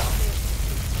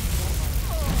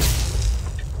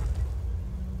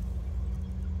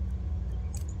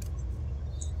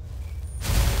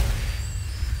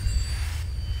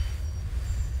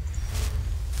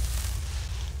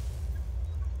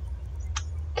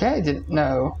 Okay, I didn't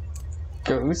know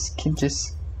ghosts could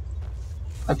just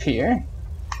appear.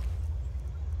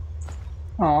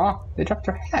 Aw, they dropped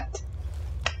her hat.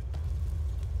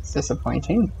 It's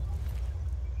disappointing.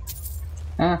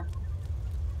 Huh.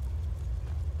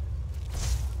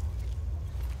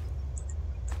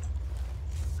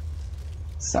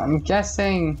 So I'm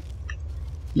guessing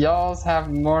y'alls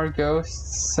have more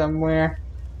ghosts somewhere.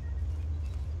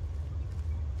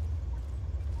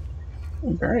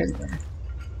 Very good.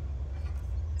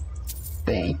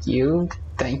 Thank you.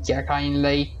 Thank you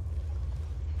kindly.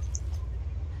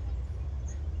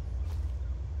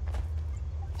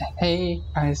 Hey,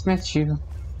 I just met you.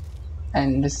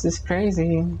 And this is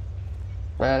crazy.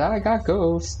 But I got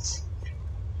ghosts.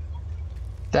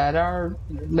 That are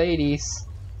ladies.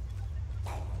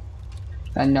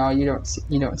 And no, you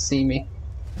don't see me.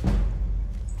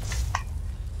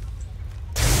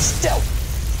 Stealth!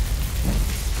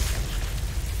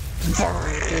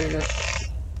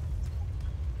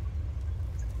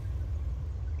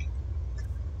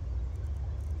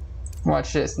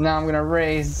 Watch this. Now I'm gonna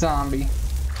raise zombie.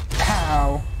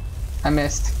 Pow! I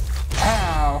missed.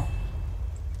 Pow!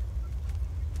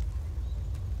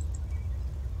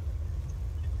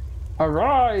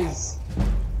 Arise!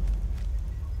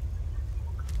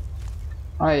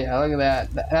 Oh yeah, look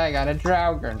at that. I got a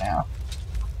Draugr now.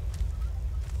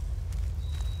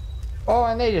 Oh,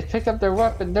 and they just picked up their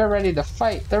weapon. They're ready to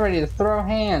fight. They're ready to throw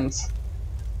hands.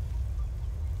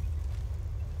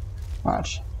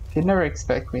 Watch. You'd never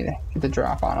expect me to get the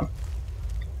drop on him.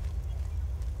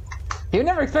 You'd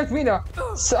never expect me to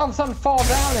all of a sudden fall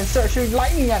down and start shooting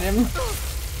lightning at him.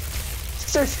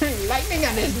 Start shooting lightning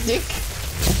at his dick.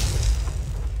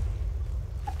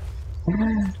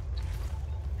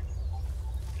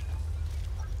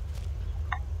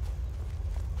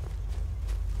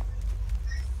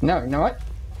 No, you know what?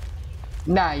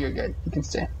 Nah, you're good. You can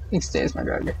stay. You can stay as my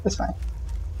driver. That's fine.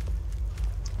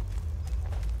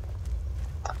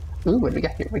 Ooh, what do we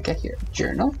got here? We got here.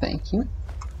 Journal, thank you.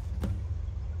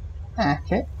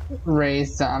 Okay.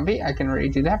 Raise zombie. I can already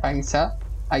do that, but I can sell.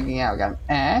 I got an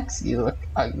axe. You look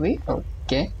ugly.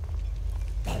 Okay.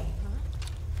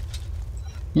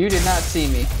 You did not see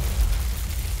me.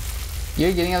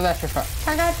 You're getting electrified.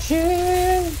 I got you!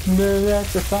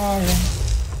 Electrifying.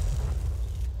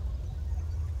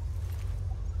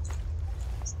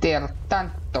 Still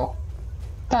tanto.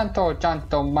 Tanto,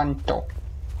 tanto, manto.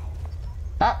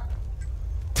 Ah!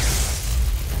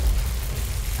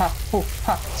 Ha, hoo,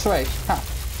 ha, sway, ha.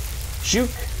 Juke.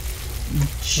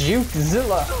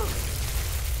 Jukezilla.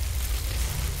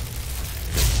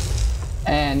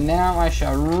 And now I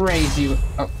shall raise you.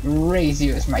 Oh, raise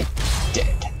you as my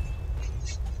dead.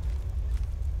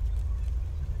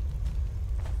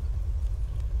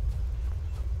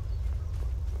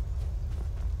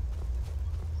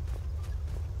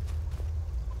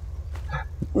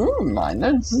 Ooh, mine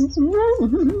is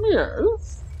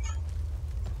yes.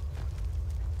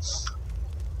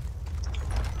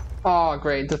 Oh,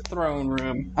 great, the throne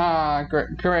room. Ah,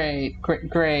 great.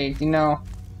 You know,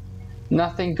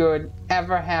 nothing good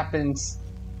ever happens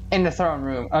in the throne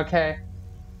room, okay?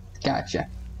 Gotcha.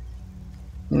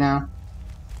 No.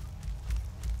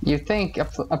 You think a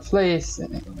place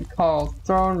called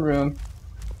throne room,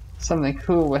 something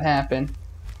cool would happen.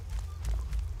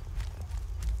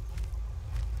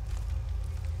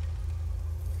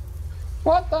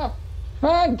 What the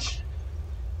fudge?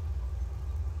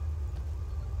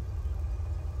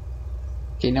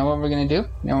 Okay, you know what we're gonna do?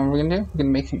 We're gonna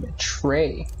make him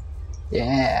betray.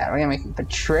 Yeah, we're gonna make him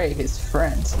betray his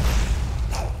friends.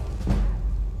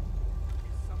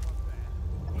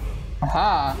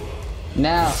 Aha!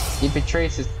 Now he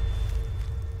betrays his.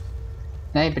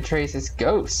 Now he betrays his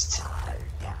ghost.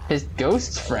 His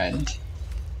ghost friend.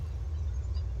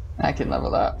 I can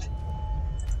level up.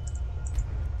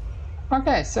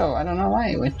 Okay, so I don't know why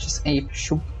it went just ape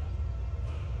shoop.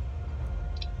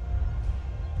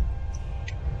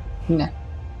 Nah.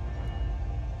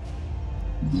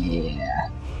 Yeah.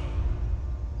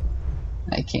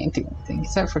 I can't do anything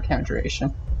except for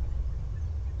counteration.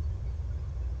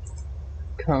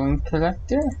 Cone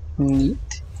collector,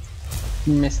 neat.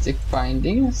 Mystic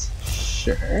bindings,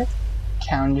 sure.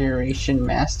 Counteration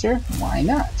master, why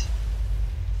not?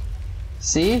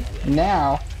 See,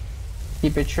 now he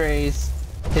betrays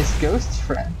his ghost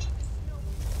friend.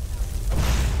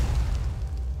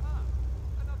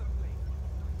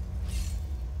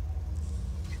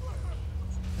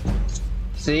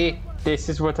 See, this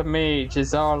is what a mage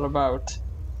is all about.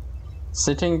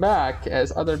 Sitting back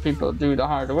as other people do the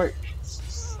hard work.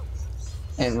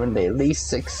 And when they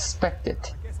least expect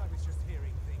it.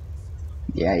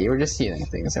 Yeah, you were just hearing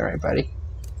things, alright, buddy.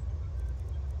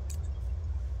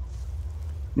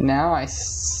 Now I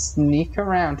sneak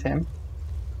around him.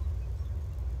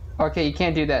 Okay, you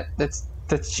can't do that.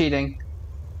 That's cheating.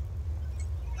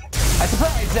 I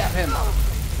surprise zap him!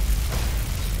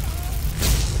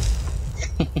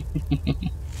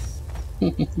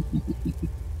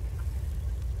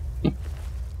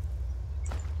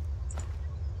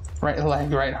 Right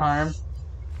leg, right arm.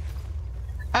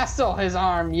 I stole his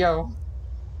arm, yo.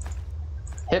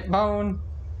 Hip bone.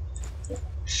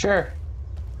 Sure.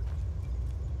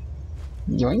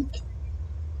 Yoink.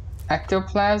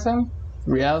 Ectoplasm.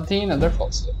 Reality and other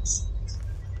falsehoods.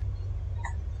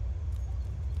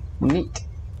 Neat.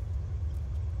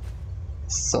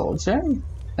 Soldier.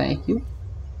 Thank you.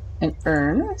 An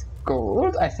urn.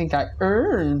 Gold. I think I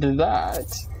earned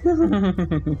that.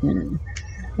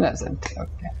 That's empty.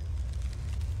 Okay.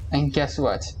 And guess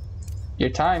what? Your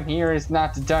time here is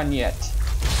not done yet.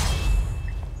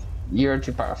 You're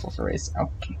too powerful for race.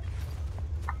 Okay.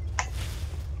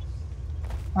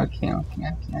 Okay.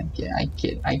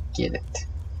 I get it.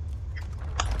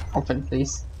 Open,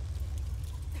 please.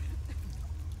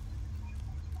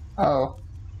 Oh.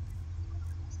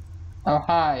 Oh,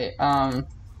 hi.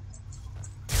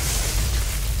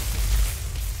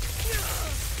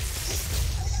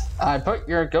 I put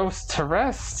your ghost to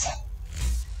rest.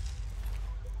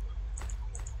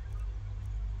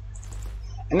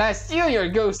 And I steal your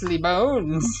ghostly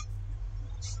bones.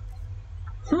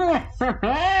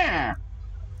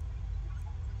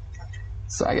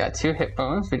 So I got 2 hit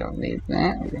bones. We don't need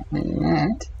that. We don't need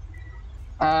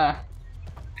that.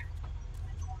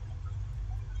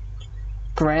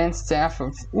 Grand Staff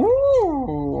of...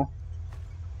 Ooh!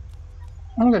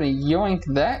 I'm gonna yoink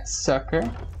that sucker.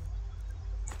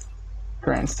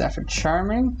 Grand Staff of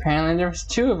Charming. Apparently there was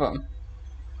 2 of them.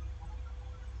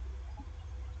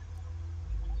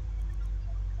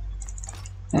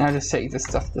 And I'll just take this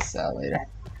stuff to sell later.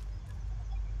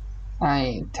 I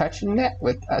ain't touching that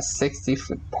with a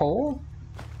 60-foot pole.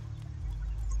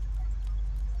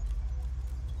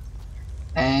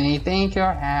 Anything could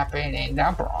happen in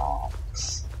the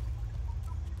Bronx.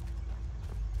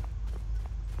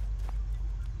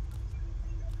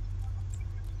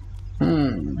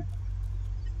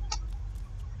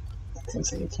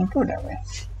 Seems like you can't go that way.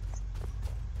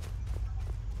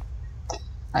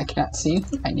 I cannot see.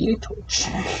 I need a torch.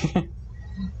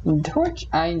 Torch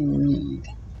I need.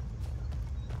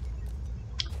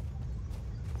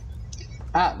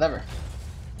 Ah, lever.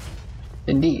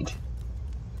 Indeed.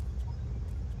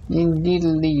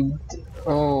 Indeed.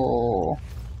 Oh.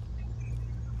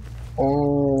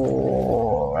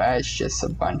 Oh, that's just a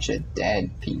bunch of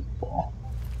dead people.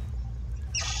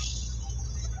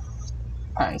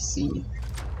 I see.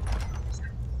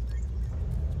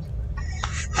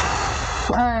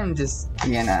 I'm just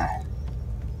gonna...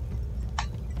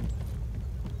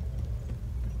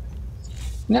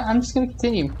 No, I'm just gonna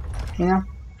continue, you know?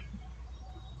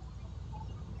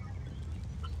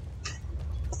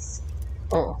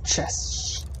 Oh,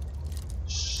 chest.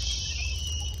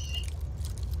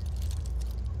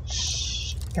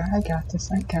 I got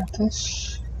this, I got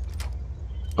this.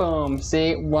 Boom,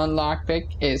 see, one lockpick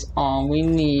is all we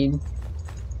need.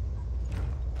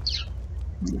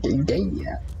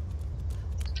 Yeah.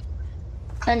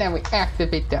 And then we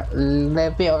activate the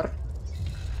lever.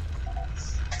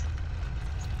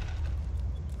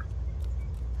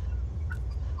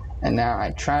 And now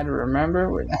I try to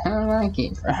remember where the hell I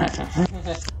came from.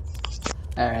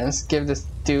 Alright, let's give this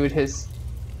dude his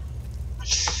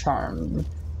charm.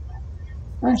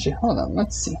 Actually, hold on,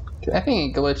 let's see. I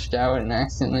think it glitched out and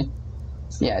accidentally...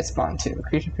 Yeah, it spawned too.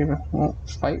 Creature people won't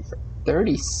fight for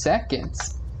 30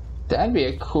 seconds. That'd be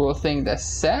a cool thing to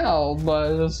sell,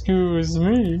 but excuse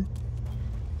me.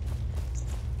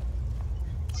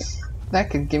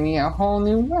 That could give me a whole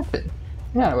new weapon.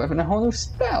 Not a weapon, a whole new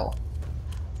spell.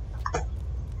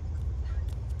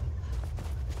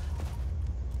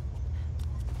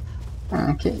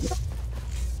 Okay.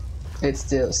 It's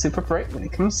still super bright when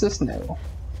it comes to snow.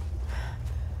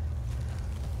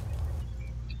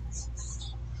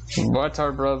 But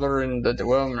our brother and the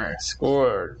Dwemer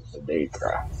scored the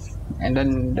data, and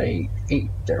then they ate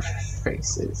their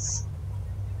faces.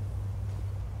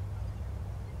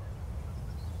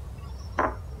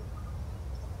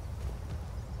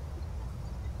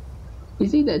 You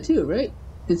see that too, right?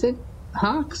 Is it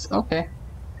hawks? Okay.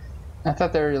 I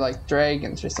thought they were like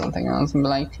dragons or something. I was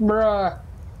like, bruh,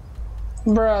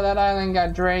 that island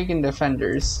got dragon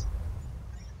defenders.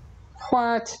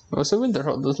 What? Also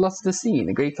Winterhold was lost to the sea in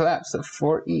the great collapse of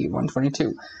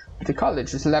 4E-122. But the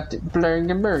college was left at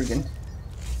Bergen.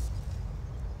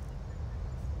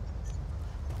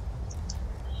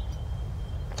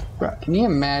 Bro, can you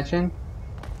imagine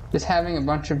just having a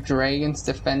bunch of dragons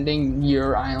defending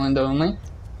your island only?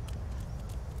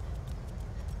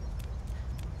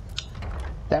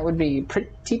 That would be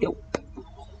pretty dope.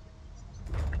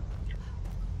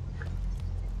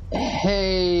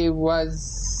 Hey,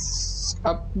 what's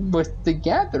up with the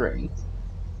gathering?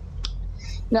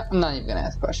 No, I'm not even gonna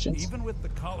ask questions. Even with the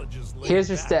college's here's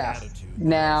your staff.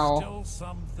 Now, still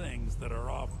some things that are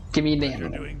off. Give me the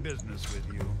animal. Doing business with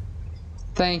you.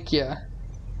 Thank you.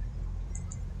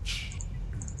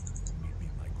 Meet me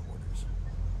in my quarters.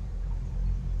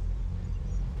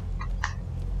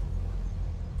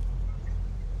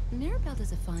 Mirabelle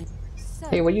does a fine. So,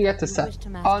 Hey, what you got to say?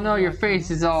 Oh no, your face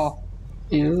is all...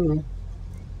 Ew.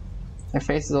 Your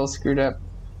face is all screwed up.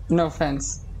 No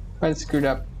offense, but it's screwed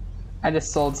up. I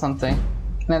just sold something.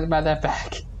 Can I buy that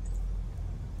back?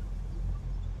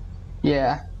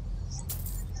 Yeah.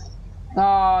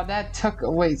 Oh, that took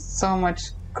away so much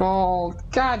gold.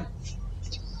 God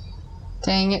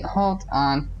dang it, hold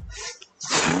on.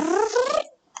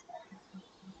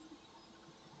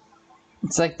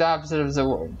 It's like the opposite of the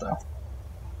world, though.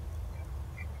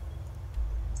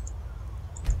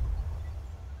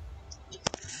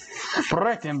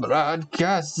 Ruen.Allis,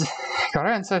 cause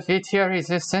grants a feature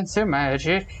resistance to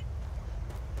magic.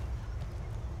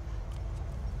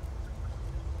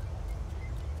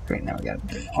 Great, now we gotta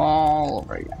do it all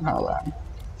over again. Hold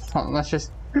on, let's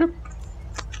just bloop.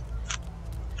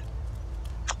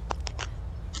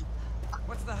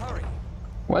 What's the hurry?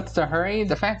 What's the hurry?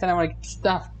 The fact that I want to get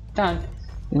stuff done.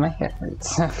 My head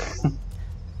hurts.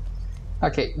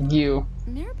 Okay, you.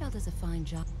 Mirabelle does a fine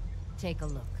job. Take a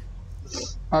look.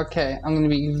 Okay, I'm gonna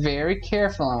be very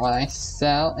careful on what I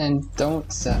sell and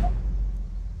don't sell.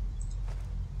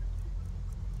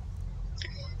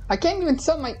 I can't even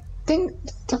sell my thing.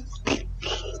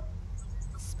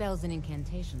 spells and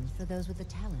incantations for those with the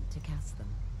talent to cast them.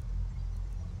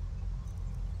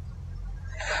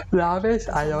 Novice?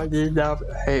 I don't need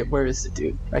novice. Hey, where is the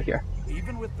dude? Right here.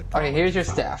 Even with the Okay, here's your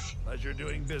staff. Pleasure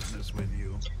doing business with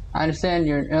you. I understand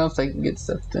you're an elf, so I can get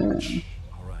stuff done.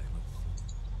 All right, let's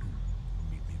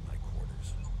meet me in my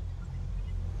quarters.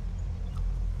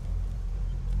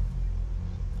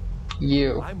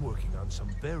 You. I'm working on some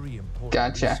very important.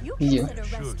 Gotcha. You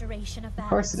consider restoration of Of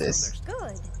course it is.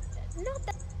 Good. Not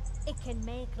that it can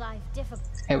make life difficult.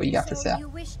 Hey, what you got for sale? You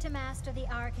wish to master the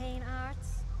arcane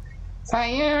arts? So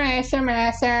you wish to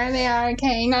master the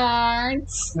arcane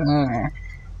arts?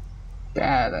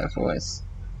 Bad that voice.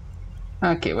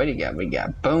 Okay, what do you got? We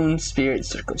got Bone, Spirit,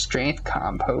 Circle, Strength,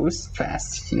 Compost,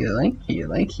 Fast Healing,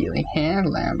 Healing, Healing Hand,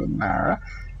 Lambamara,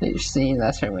 see,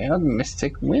 Lesser Will,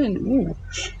 Mystic Wind, ooh,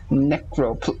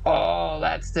 Necro, oh,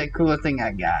 that's the coolest thing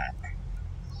I got.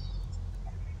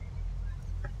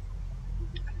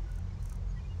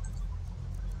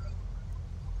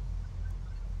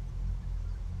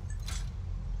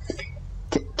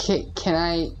 Can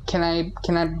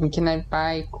I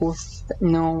buy cool stuff?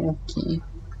 No, okay.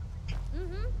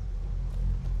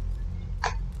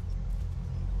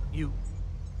 You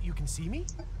can see me?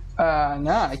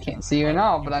 No, I can't see you at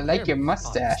all, but I like your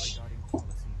mustache.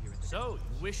 So,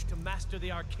 you wish to master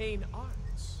the arcane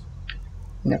arts?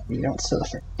 No, you don't sell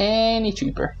for any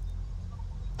cheaper.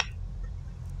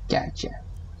 Gotcha.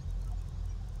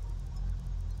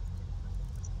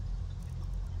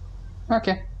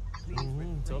 Okay.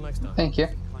 Until next time. Thank you.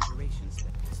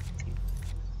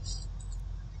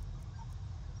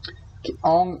 Okay,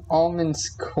 Almond's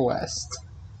quest.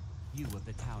 You of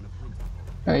the town of Winter.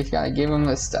 Oh, you gotta give him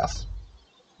this stuff.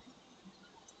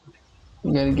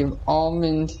 You gotta give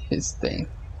Almond his thing.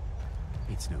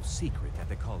 It's no secret that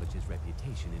the college's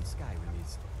reputation in Skyrim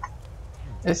is...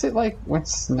 Is it like when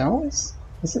snows?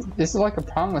 Is it like a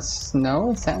problem with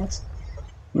snow? Is that what's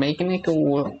making it go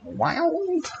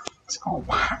wild? It's called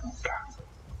wild.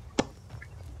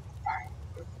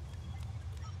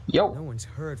 Yo. No one's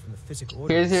heard from the physic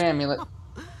order. Here's your amulet.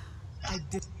 I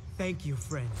did. Thank you,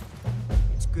 friend.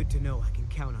 It's good to know I can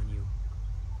count on you.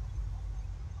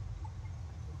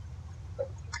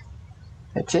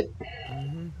 That's it.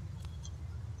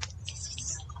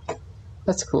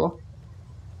 That's cool.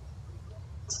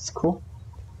 That's cool.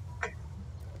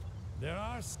 There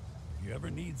are. If you ever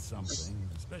need something,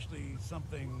 especially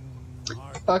something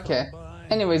hard. Okay.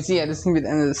 Anyways, yeah, this is gonna be the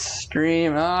end of the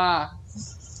stream.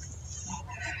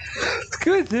 It's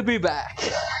good to be back.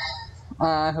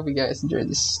 I hope you guys enjoyed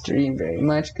the stream very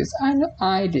much, because I know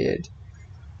I did.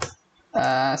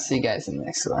 See you guys in the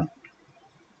next one.